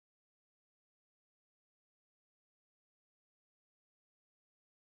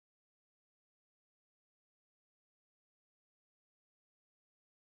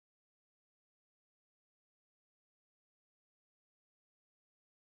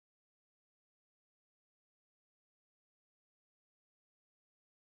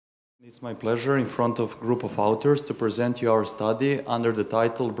It's my pleasure in front of a group of authors to present you our study under the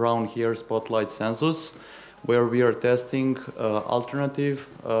title Brown Hare Spotlight Census, where we are testing alternative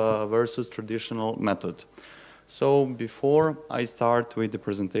versus traditional method. So before I start with the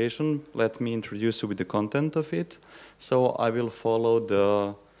presentation, let me introduce you with the content of it. So I will follow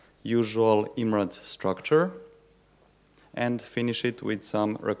the usual IMRAD structure and finish it with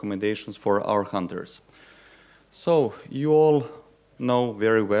some recommendations for our hunters. So you all know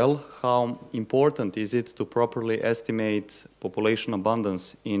very well how important is it to properly estimate population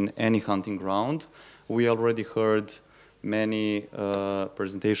abundance in any hunting ground. We already heard many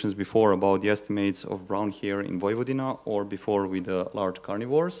presentations before about the estimates of brown hare in Vojvodina or before with the large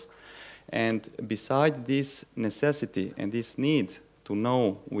carnivores. And beside this necessity and this need to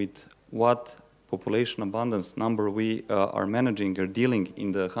know with what population abundance number we are managing or dealing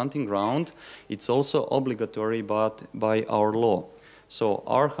in the hunting ground, it's also obligatory by our law. So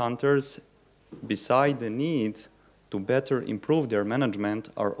our hunters, beside the need to better improve their management,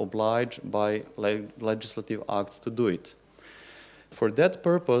 are obliged by legislative acts to do it. For that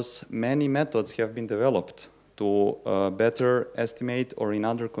purpose, many methods have been developed to better estimate or in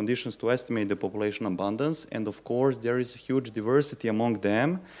other conditions to estimate the population abundance. And of course, there is huge diversity among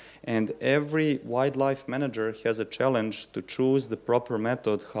them. And every wildlife manager has a challenge to choose the proper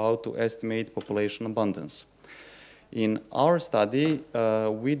method how to estimate population abundance. In our study,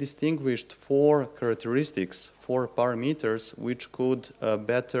 we distinguished four characteristics, four parameters, which could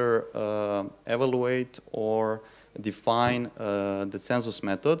better evaluate or define the census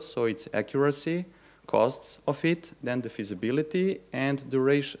method. So it's accuracy, costs of it, then the feasibility, and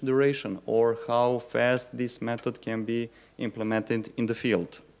duration, or how fast this method can be implemented in the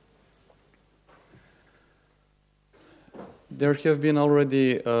field. There have been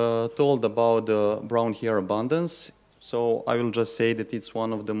already told about the brown hare abundance. So I will just say that it's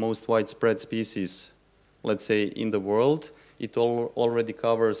one of the most widespread species, let's say, in the world. It already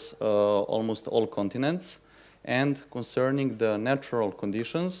covers almost all continents. And concerning the natural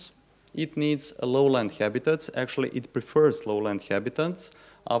conditions, it needs a lowland habitats. Actually, it prefers lowland habitats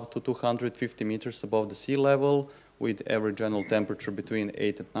up to 250 meters above the sea level, with average annual temperature between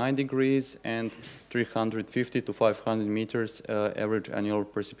 8 and 9 degrees and 350 to 500 meters average annual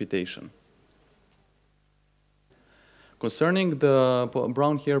precipitation. Concerning the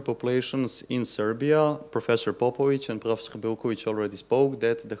brown hare populations in Serbia, Professor Popović and Professor Bilković already spoke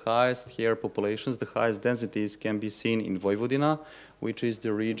that the highest hare populations, the highest densities can be seen in Vojvodina, which is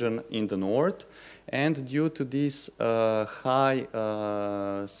the region in the north. And due to this high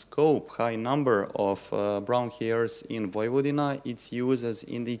scope, high number of brown hares in Vojvodina, it's used as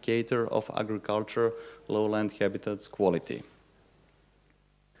indicator of agriculture lowland habitats quality.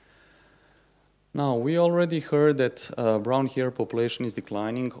 Now, we already heard that brown hare population is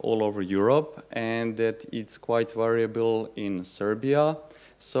declining all over Europe and that it's quite variable in Serbia.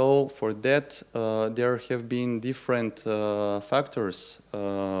 So for that, there have been different factors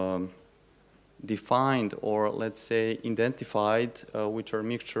defined or, let's say, identified, which are a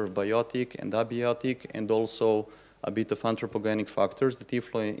mixture of biotic and abiotic and also a bit of anthropogenic factors that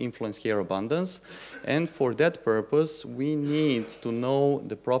influence hare abundance. And for that purpose, we need to know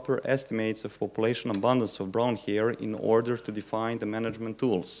the proper estimates of population abundance of brown hare in order to define the management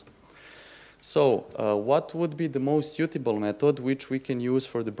tools. So, what would be the most suitable method which we can use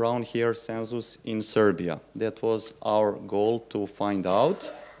for the brown hare census in Serbia? That was our goal to find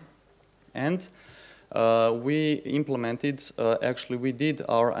out. And we implemented, actually we did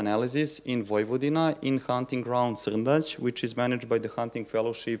our analysis in Vojvodina in hunting ground Srndać, which is managed by the Hunting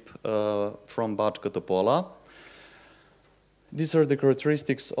Fellowship from Bačka Topola. These are the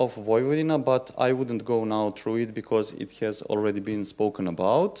characteristics of Vojvodina, but I wouldn't go now through it because it has already been spoken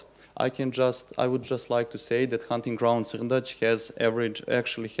about. I would just like to say that hunting ground Srndać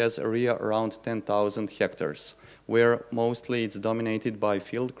actually has area around 10,000 hectares, where mostly it's dominated by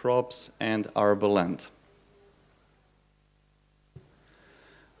field crops and arable land.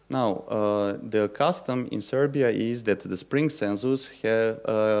 Now, the custom in Serbia is that the spring census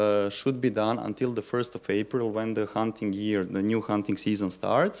should be done until the 1st of April when the hunting year, the new hunting season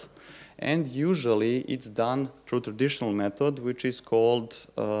starts. And usually it's done through traditional method, which is called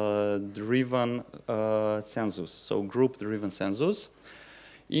driven census, so group-driven census.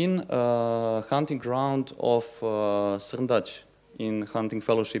 In hunting ground of Srndać, in Hunting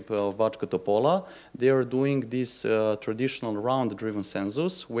Fellowship of Bačka Topola, they are doing this traditional round-driven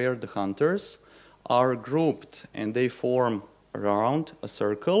census where the hunters are grouped and they form around a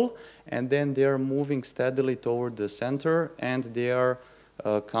circle and then they are moving steadily toward the center and they are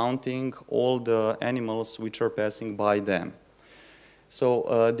counting all the animals which are passing by them.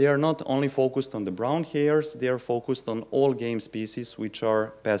 So they are not only focused on the brown hares, they are focused on all game species which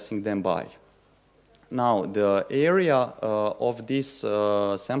are passing them by. Now, the area of this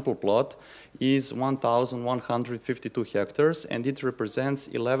sample plot is 1,152 hectares, and it represents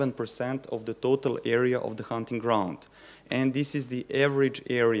 11% of the total area of the hunting ground. And this is the average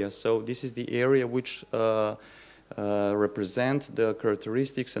area, so this is the area which represent the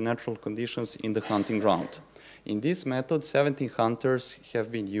characteristics and natural conditions in the hunting ground. In this method, 17 hunters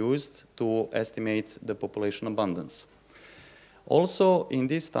have been used to estimate the population abundance. Also, in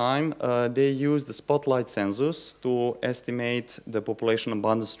this time, they used the spotlight census to estimate the population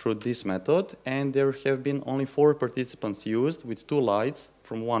abundance through this method, and there have been only 4 participants used with 2 lights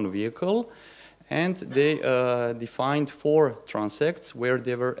from 1 vehicle, and they defined 4 transects where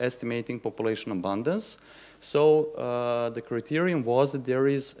they were estimating population abundance. So the criterion was that there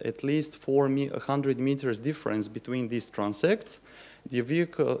is at least 400 meters difference between these transects. The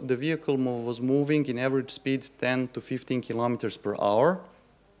vehicle was moving in average speed 10 to 15 kilometers per hour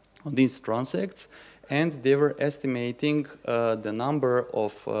on these transects, and they were estimating the number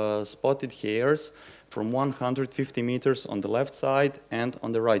of spotted hares from 150 meters on the left side and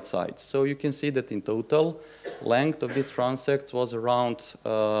on the right side. So you can see that in total, length of these transects was around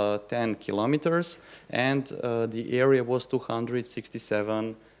 10 kilometers, and the area was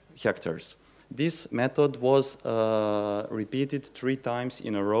 267 hectares. This method was repeated 3 times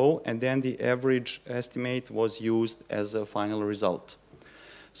in a row, and then the average estimate was used as a final result.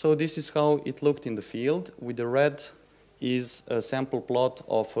 So this is how it looked in the field. With the red is a sample plot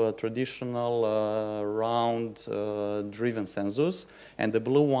of a traditional round driven census, and the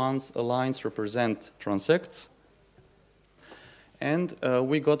blue lines represent transects. And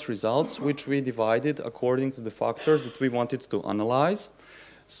we got results which we divided according to the factors that we wanted to analyze.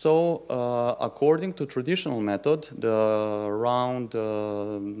 So according to traditional method, the round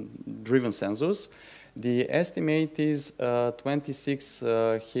driven census, the estimate is 26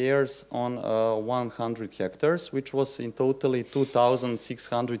 hares on 100 hectares, which was in totally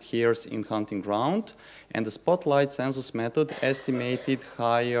 2,600 hares in hunting ground. And the spotlight census method estimated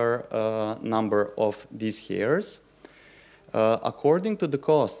higher number of these hares. According to the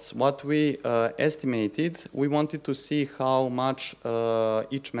costs, what we estimated, we wanted to see how much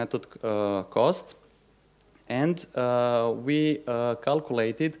each method cost, and we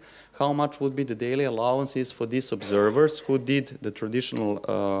calculated how much would be the daily allowances for these observers who did the traditional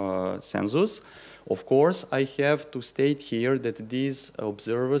census. Of course, I have to state here that these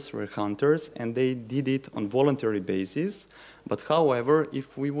observers were hunters and they did it on voluntary basis. But however,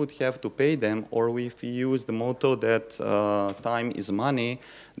 if we would have to pay them, or if we use the motto that time is money,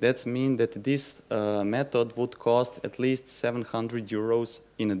 that means that this method would cost at least 700 euros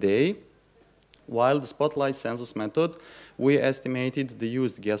in a day. While the spotlight census method, we estimated the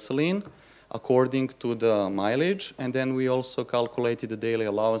used gasoline according to the mileage, and then we also calculated the daily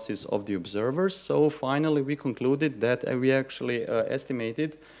allowances of the observers. So finally we concluded that we actually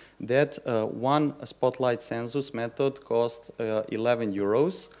estimated that one spotlight census method cost 11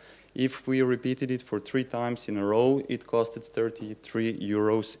 euros. If we repeated it for 3 times in a row, it costed 33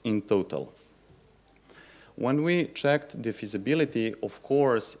 euros in total. When we checked the feasibility, of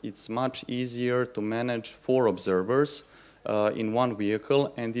course, it's much easier to manage 4 observers in one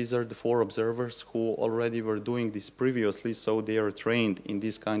vehicle, and these are the 4 observers who already were doing this previously, so they are trained in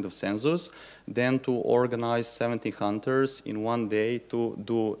this kind of census, than to organize 70 hunters in one day to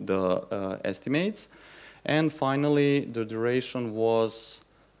do the estimates. And finally, the duration was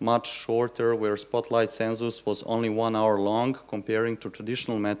much shorter, where spotlight census was only 1 hour long, comparing to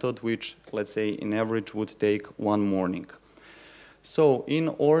traditional method, which, let's say, in average would take 1 morning. So in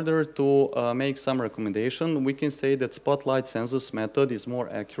order to make some recommendation, we can say that spotlight census method is more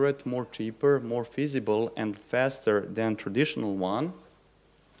accurate, more cheaper, more feasible, and faster than traditional one,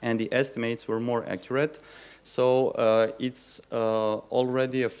 and the estimates were more accurate. So it's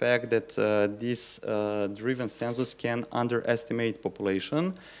already a fact that this driven census can underestimate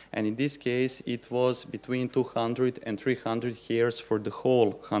population, and in this case it was between 200 and 300 hares for the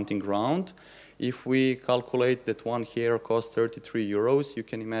whole hunting ground. If we calculate that 1 hare costs 33 euros, you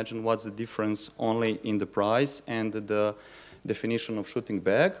can imagine what's the difference only in the price and the definition of shooting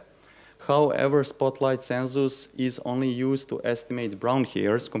bag. However, spotlight census is only used to estimate brown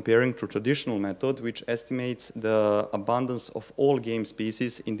hares, comparing to traditional method, which estimates the abundance of all game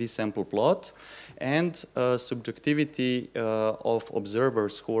species in this sample plot, and subjectivity of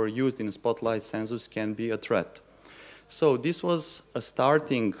observers who are used in a spotlight census can be a threat. So this was a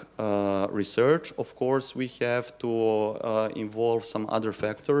starting research. Of course, we have to involve some other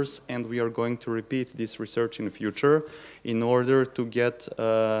factors, and we are going to repeat this research in the future in order to get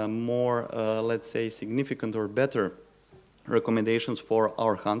more, let's say, significant or better recommendations for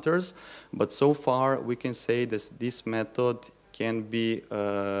our hunters. But so far, we can say that this method can be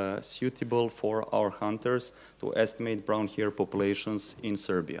suitable for our hunters to estimate brown hare populations in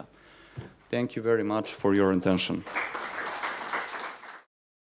Serbia. Thank you very much for your attention.